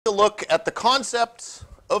a look at the concept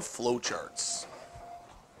of flowcharts.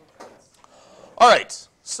 All right,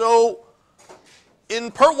 so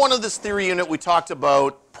in part one of this theory unit, we talked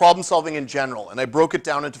about problem solving in general, and I broke it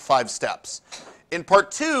down into 5 steps. In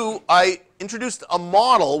part 2, I introduced a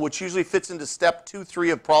model, which usually fits into step 2, 3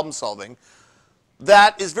 of problem solving,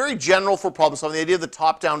 that is very general for problem solving, the idea of the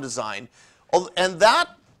top-down design. And that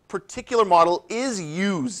particular model is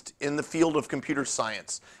used in the field of computer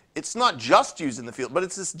science. It's not just used in the field, but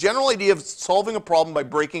it's this general idea of solving a problem by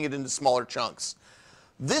breaking it into smaller chunks.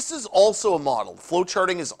 This is also a model.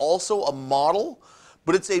 Flowcharting is also a model,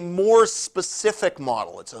 but it's a more specific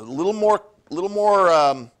model. It's a little more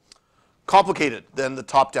complicated than the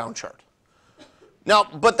top-down chart. Now,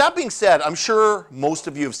 but that being said, I'm sure most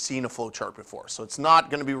of you have seen a flowchart before, so it's not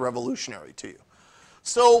going to be revolutionary to you.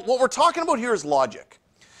 So what we're talking about here is logic.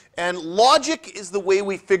 And logic is the way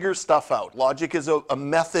we figure stuff out. Logic is a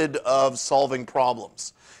method of solving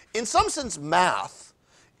problems. In some sense, math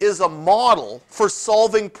is a model for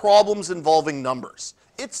solving problems involving numbers.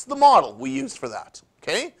 It's the model we use for that,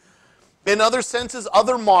 okay? In other senses,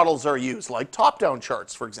 other models are used, like top-down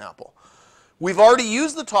charts, for example. We've already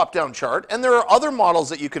used the top-down chart, and there are other models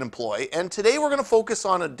that you can employ, and today we're going to focus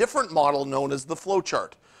on a different model known as the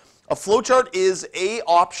flowchart. A flowchart is an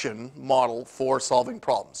option model for solving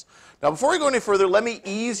problems. Now, before we go any further, let me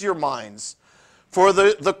ease your minds. For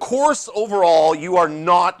the course overall, you are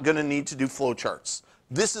not going to need to do flowcharts.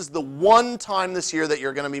 This is the one time this year that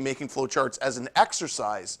you're going to be making flowcharts as an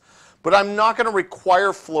exercise, but I'm not going to require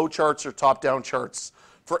flowcharts or top-down charts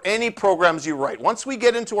for any programs you write. Once we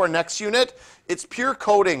get into our next unit, it's pure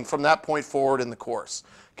coding from that point forward in the course.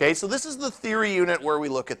 Okay, so this is the theory unit where we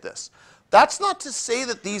look at this. That's not to say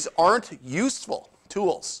that these aren't useful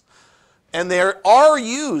tools. And they are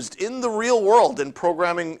used in the real world in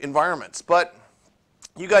programming environments. But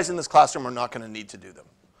you guys in this classroom are not going to need to do them.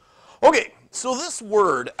 Okay, so this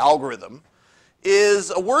word, algorithm,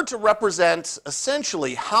 is a word to represent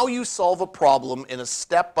essentially how you solve a problem in a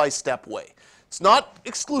step-by-step way. It's not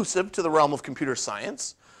exclusive to the realm of computer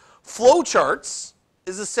science. Flowcharts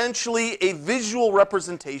is essentially a visual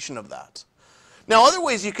representation of that. Now, other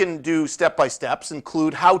ways you can do step-by-steps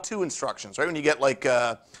include how-to instructions, right? When you get like,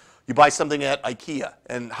 you buy something at IKEA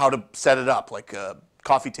and how to set it up, like a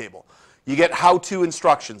coffee table. You get how-to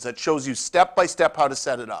instructions that shows you step-by-step how to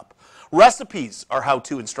set it up. Recipes are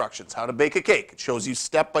how-to instructions, how to bake a cake. It shows you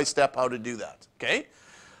step-by-step how to do that, okay?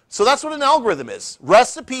 So that's what an algorithm is.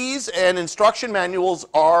 Recipes and instruction manuals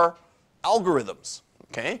are algorithms,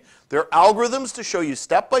 okay? They're algorithms to show you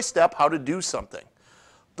step-by-step how to do something.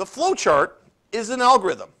 The flowchart is an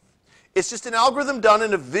algorithm. It's just an algorithm done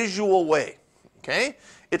in a visual way, okay?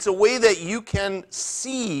 It's a way that you can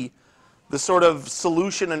see the sort of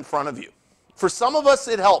solution in front of you. For some of us,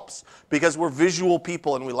 it helps because we're visual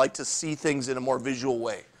people and we like to see things in a more visual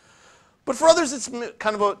way. But for others, it's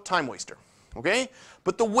kind of a time waster, okay?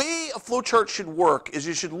 But the way a flowchart should work is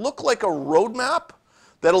you should look like a roadmap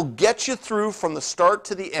that'll get you through from the start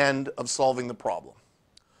to the end of solving the problem.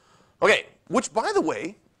 Okay, which, by the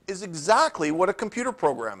way, is exactly what a computer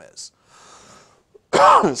program is.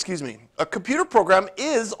 Excuse me. A computer program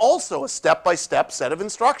is also a step-by-step set of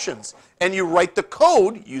instructions, and you write the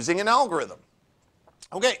code using an algorithm.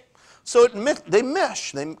 Okay, so they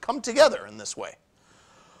mesh, they come together in this way.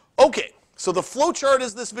 Okay, so the flowchart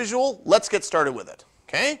is this visual. Let's get started with it,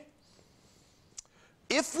 okay?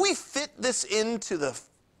 If we fit this into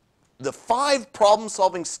the 5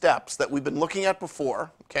 problem-solving steps that we've been looking at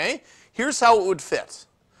before, okay, here's how it would fit.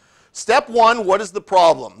 Step 1, what is the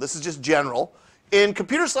problem? This is just general. In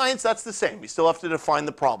computer science, that's the same. You still have to define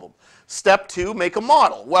the problem. Step 2, make a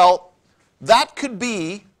model. Well, that could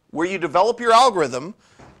be where you develop your algorithm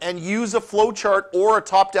and use a flowchart or a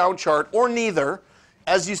top-down chart, or neither,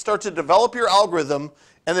 as you start to develop your algorithm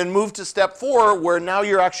and then move to step 4, where now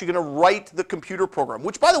you're actually going to write the computer program,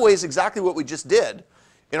 which, by the way, is exactly what we just did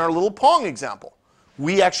in our little Pong example.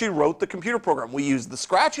 We actually wrote the computer program. We used the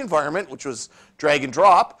Scratch environment, which was drag and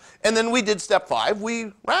drop, and then we did step 5.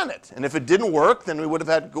 We ran it. And if it didn't work, then we would have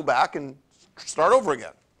had to go back and start over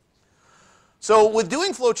again. So with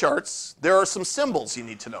doing flowcharts, there are some symbols you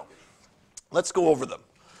need to know. Let's go over them.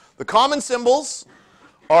 The common symbols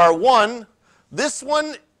are 1, this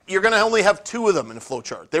one, you're going to only have 2 of them in a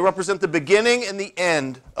flowchart. They represent the beginning and the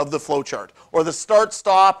end of the flowchart, or the start,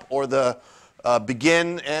 stop, or the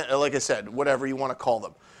begin, like I said, whatever you want to call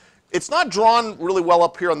them. It's not drawn really well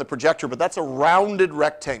up here on the projector, but that's a rounded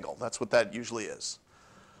rectangle. That's what that usually is.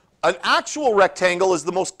 An actual rectangle is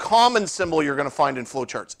the most common symbol you're going to find in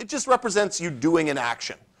flowcharts. It just represents you doing an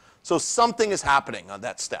action. So something is happening on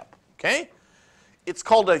that step, okay? It's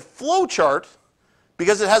called a flowchart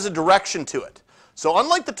because it has a direction to it. So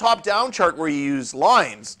unlike the top-down chart where you use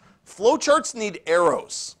lines, flowcharts need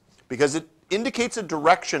arrows because it indicates a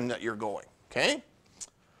direction that you're going, okay?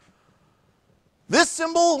 This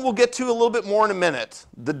symbol we'll get to a little bit more in a minute.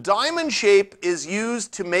 The diamond shape is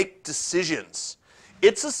used to make decisions.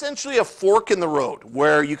 It's essentially a fork in the road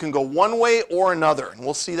where you can go one way or another, and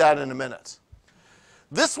we'll see that in a minute.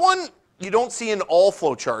 This one you don't see in all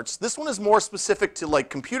flowcharts. This one is more specific to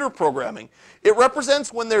like computer programming. It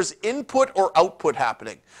represents when there's input or output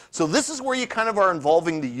happening. So this is where you kind of are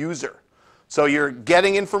involving the user. So you're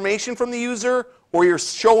getting information from the user or you're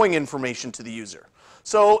showing information to the user.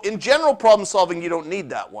 So in general problem solving, you don't need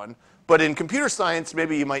that one. But in computer science,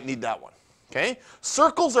 maybe you might need that one. Okay?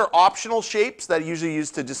 Circles are optional shapes that are usually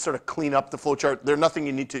used to just sort of clean up the flowchart. They're nothing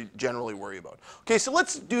you need to generally worry about. Okay, so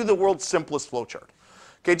let's do the world's simplest flowchart.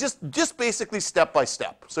 Okay, just basically step by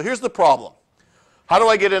step. So here's the problem. How do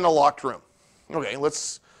I get in a locked room? Okay,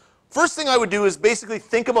 first thing I would do is basically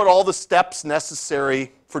think about all the steps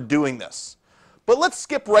necessary for doing this. But let's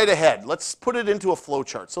skip right ahead. Let's put it into a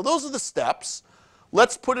flowchart. So those are the steps.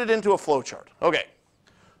 Let's put it into a flowchart. Okay,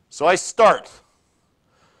 so I start.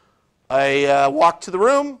 I walk to the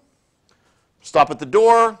room, stop at the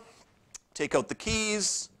door, take out the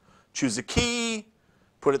keys, choose a key,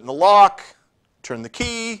 put it in the lock, turn the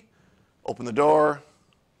key, open the door,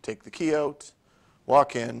 take the key out,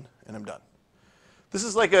 walk in, and I'm done. This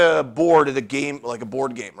is like a board at a game, like a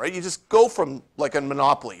board game, right? You just go from like a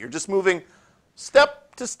Monopoly. You're just moving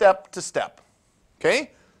step to step to step,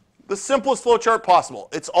 okay? The simplest flowchart possible.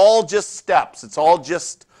 It's all just steps. It's all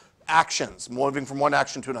just actions, moving from one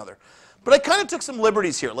action to another. But I kind of took some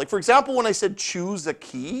liberties here. Like for example, when I said choose a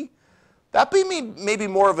key, that be maybe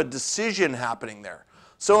more of a decision happening there.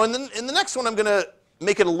 So in the next one, I'm going to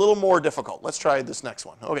make it a little more difficult. Let's try this next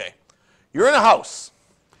one. Okay. You're in a house.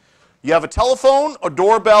 You have a telephone, a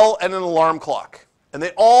doorbell, and an alarm clock. And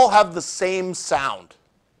they all have the same sound.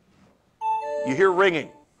 You hear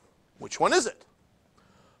ringing. Which one is it?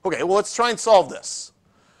 Okay, well, let's try and solve this.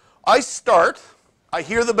 I start. I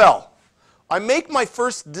hear the bell. I make my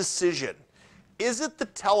first decision. Is it the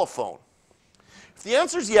telephone? If the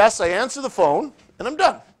answer is yes, I answer the phone, and I'm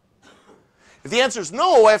done. If the answer is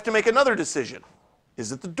no, I have to make another decision.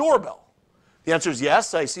 Is it the doorbell? If the answer is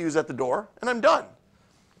yes, I see who's at the door, and I'm done.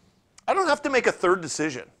 I don't have to make a third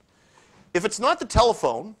decision. If it's not the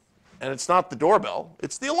telephone, and it's not the doorbell,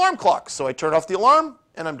 it's the alarm clock. So I turn off the alarm,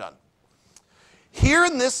 and I'm done. Here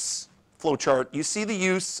in this flowchart, you see the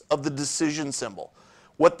use of the decision symbol.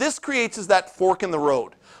 What this creates is that fork in the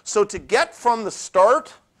road. So to get from the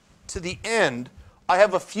start to the end, I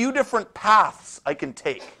have a few different paths I can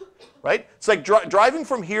take. Right? It's like driving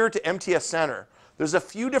from here to MTS Center. There's a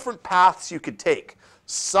few different paths you could take.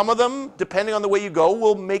 Some of them, depending on the way you go,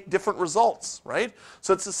 will make different results, right?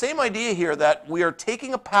 So it's the same idea here that we are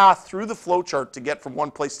taking a path through the flowchart to get from one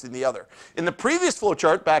place to the other. In the previous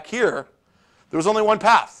flowchart back here, there was only one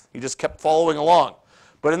path. You just kept following along.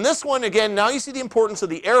 But in this one, again, now you see the importance of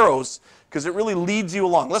the arrows because it really leads you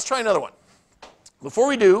along. Let's try another one. Before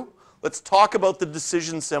we do, let's talk about the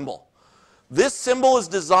decision symbol. This symbol is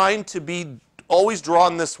designed to be always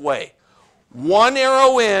drawn this way. One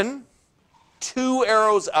arrow in, two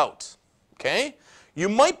arrows out. Okay? You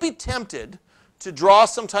might be tempted to draw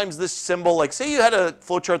sometimes this symbol, like say you had a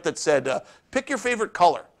flowchart that said, pick your favorite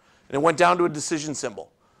color, and it went down to a decision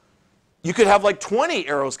symbol. You could have like 20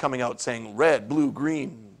 arrows coming out saying red, blue,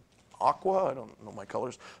 green, aqua, I don't know my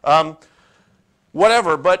colors,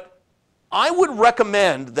 whatever, but I would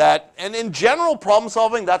recommend that, and in general problem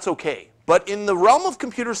solving, that's okay. But in the realm of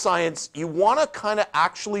computer science, you want to kind of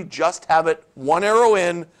actually just have it one arrow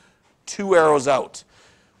in, two arrows out.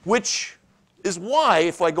 Which is why,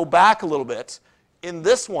 if I go back a little bit, in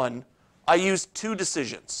this one, I used two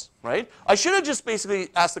decisions, right? I should have just basically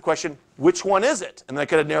asked the question, which one is it? And I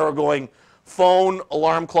could have an arrow going phone,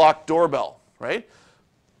 alarm clock, doorbell, right?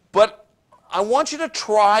 But I want you to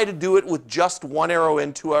try to do it with just one arrow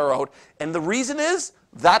in, two arrow out. And the reason is,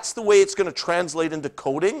 that's the way it's going to translate into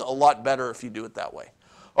coding a lot better if you do it that way.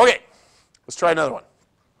 Okay, let's try another one.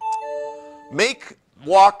 Make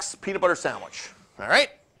Walk's peanut butter sandwich. All right?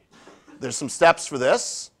 There's some steps for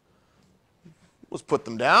this. Let's put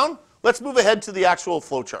them down. Let's move ahead to the actual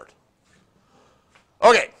flowchart.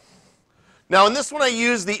 Okay. Now in this one I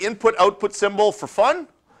use the input-output symbol for fun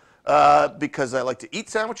because I like to eat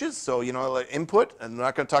sandwiches. So, you know, I like input, and I'm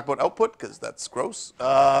not going to talk about output because that's gross.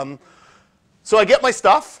 So I get my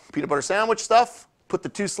stuff, peanut butter sandwich stuff, put the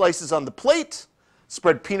two slices on the plate,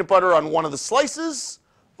 spread peanut butter on one of the slices.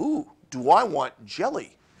 Ooh, do I want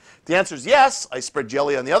jelly? If the answer is yes, I spread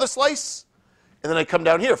jelly on the other slice, and then I come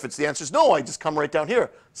down here. If the answer is no, I just come right down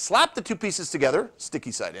here. Slap the two pieces together,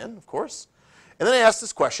 sticky side in, of course. And then I ask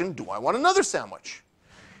this question, do I want another sandwich?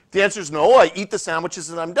 If the answer is no, I eat the sandwiches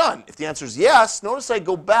and I'm done. If the answer is yes, notice I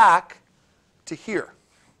go back to here.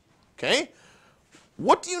 Okay?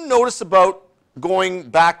 What do you notice about going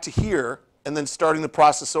back to here and then starting the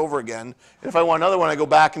process over again? And if I want another one, I go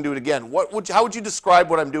back and do it again. How would you describe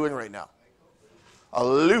what I'm doing right now? A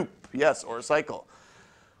loop, yes, or a cycle,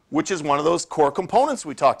 which is one of those core components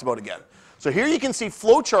we talked about again. So here you can see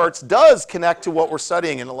flowcharts does connect to what we're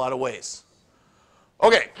studying in a lot of ways.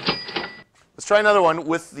 Okay, let's try another one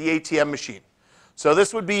with the ATM machine. So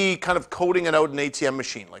this would be kind of coding it out in an ATM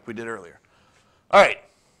machine like we did earlier. All right.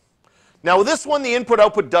 Now with this one, the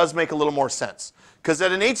input-output does make a little more sense. Because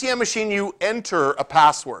at an ATM machine, you enter a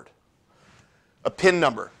password, a PIN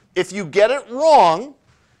number. If you get it wrong,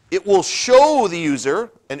 it will show the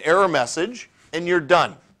user an error message, and you're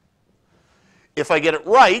done. If I get it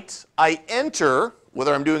right, I enter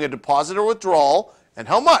whether I'm doing a deposit or withdrawal, and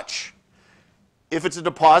how much. If it's a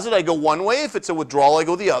deposit, I go one way. If it's a withdrawal, I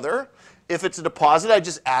go the other. If it's a deposit, I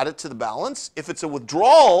just add it to the balance. If it's a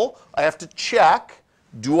withdrawal, I have to check,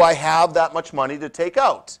 do I have that much money to take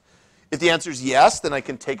out? If the answer is yes, then I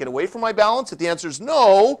can take it away from my balance. If the answer is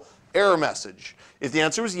no, error message. If the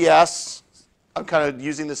answer is yes, I'm kind of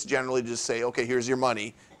using this generally to just say, okay, here's your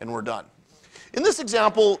money, and we're done. In this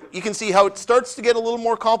example, you can see how it starts to get a little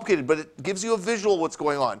more complicated, but it gives you a visual of what's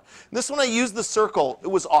going on. In this one, I used the circle. It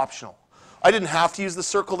was optional. I didn't have to use the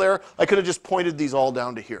circle there. I could have just pointed these all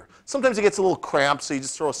down to here. Sometimes it gets a little cramped, so you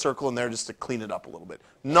just throw a circle in there just to clean it up a little bit.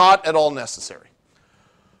 Not at all necessary.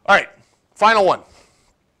 All right, final one.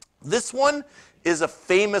 This one is a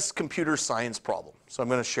famous computer science problem, so I'm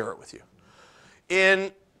going to share it with you.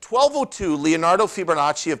 In 1202, Leonardo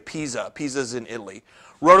Fibonacci of Pisa, Pisa's in Italy,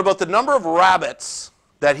 wrote about the number of rabbits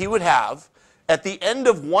that he would have at the end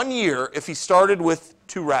of 1 year if he started with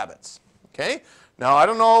 2 rabbits. Okay? Now, I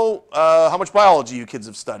don't know how much biology you kids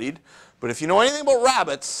have studied, but if you know anything about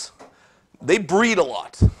rabbits, they breed a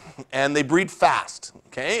lot, and they breed fast,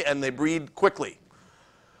 okay? And they breed quickly.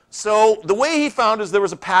 So the way he found is there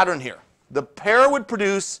was a pattern here. The pair would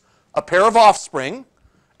produce a pair of offspring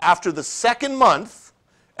after the 2nd month,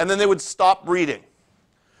 and then they would stop breeding.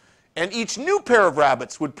 And each new pair of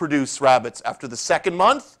rabbits would produce rabbits after the 2nd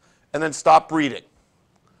month, and then stop breeding.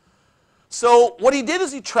 So what he did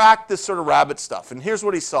is he tracked this sort of rabbit stuff, and here's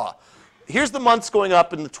what he saw. Here's the months going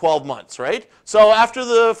up in the 12 months, right? So after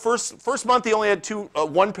the first month, he only had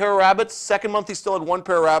 1 pair of rabbits. 2nd month, he still had 1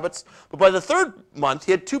 pair of rabbits. But by the 3rd month,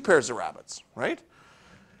 he had 2 pairs of rabbits, right?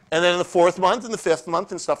 And then in the 4th month and the 5th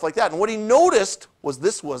month and stuff like that. And what he noticed was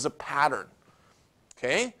this was a pattern,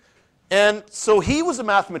 okay? And so he was a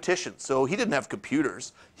mathematician, so he didn't have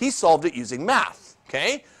computers. He solved it using math,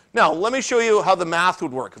 okay? Now, let me show you how the math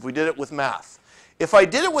would work if we did it with math. If I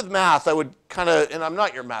did it with math, I would kind of, and I'm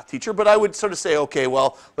not your math teacher, but I would sort of say, okay,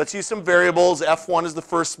 well, let's use some variables. F1 is the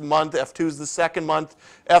 1st month, F2 is the 2nd month,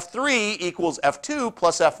 F3 equals F2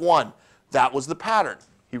 plus F1. That was the pattern,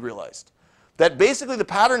 he realized. That basically the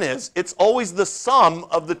pattern is, it's always the sum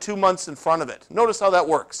of the 2 months in front of it. Notice how that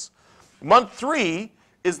works. Month 3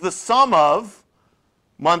 is the sum of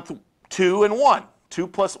month 2 and 1.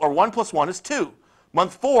 1 plus 1 is 2.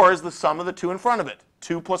 Month 4 is the sum of the 2 in front of it.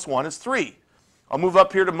 2 plus 1 is 3. I'll move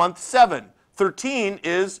up here to month 7. 13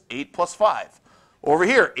 is 8 plus 5. Over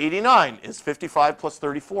here, 89 is 55 plus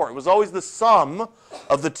 34. It was always the sum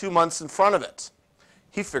of the 2 months in front of it.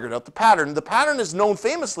 He figured out the pattern. The pattern is known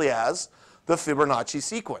famously as the Fibonacci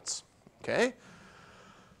sequence. Okay?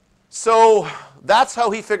 So that's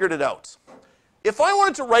how he figured it out. If I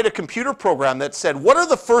wanted to write a computer program that said, what are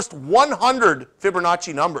the first 100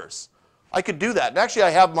 Fibonacci numbers? I could do that. And actually, I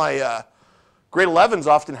have my grade 11s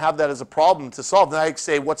often have that as a problem to solve. Then I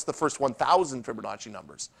say, what's the first 1,000 Fibonacci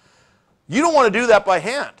numbers? You don't want to do that by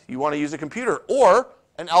hand. You want to use a computer or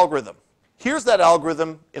an algorithm. Here's that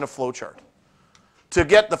algorithm in a flowchart. To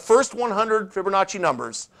get the first 100 Fibonacci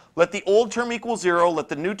numbers, let the old term equal 0, let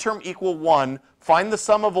the new term equal 1, find the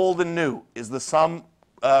sum of old and new. Is the sum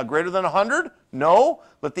greater than 100? No.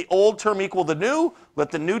 Let the old term equal the new,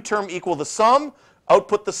 let the new term equal the sum.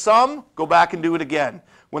 Output the sum, go back and do it again.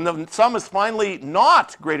 When the sum is finally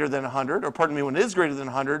not greater than 100, or pardon me, when it is greater than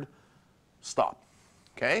 100, stop.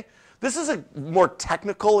 Okay? This is a more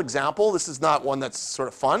technical example. This is not one that's sort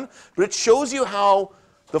of fun, but it shows you how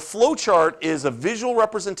the flowchart is a visual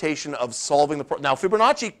representation of solving the problem. Now,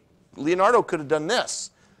 Fibonacci, Leonardo could have done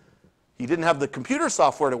this. He didn't have the computer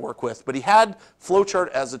software to work with, but he had flowchart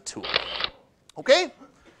as a tool. Okay?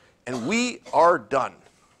 And we are done.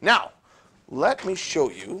 Now, let me show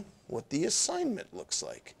you what the assignment looks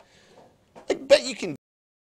like. I bet you can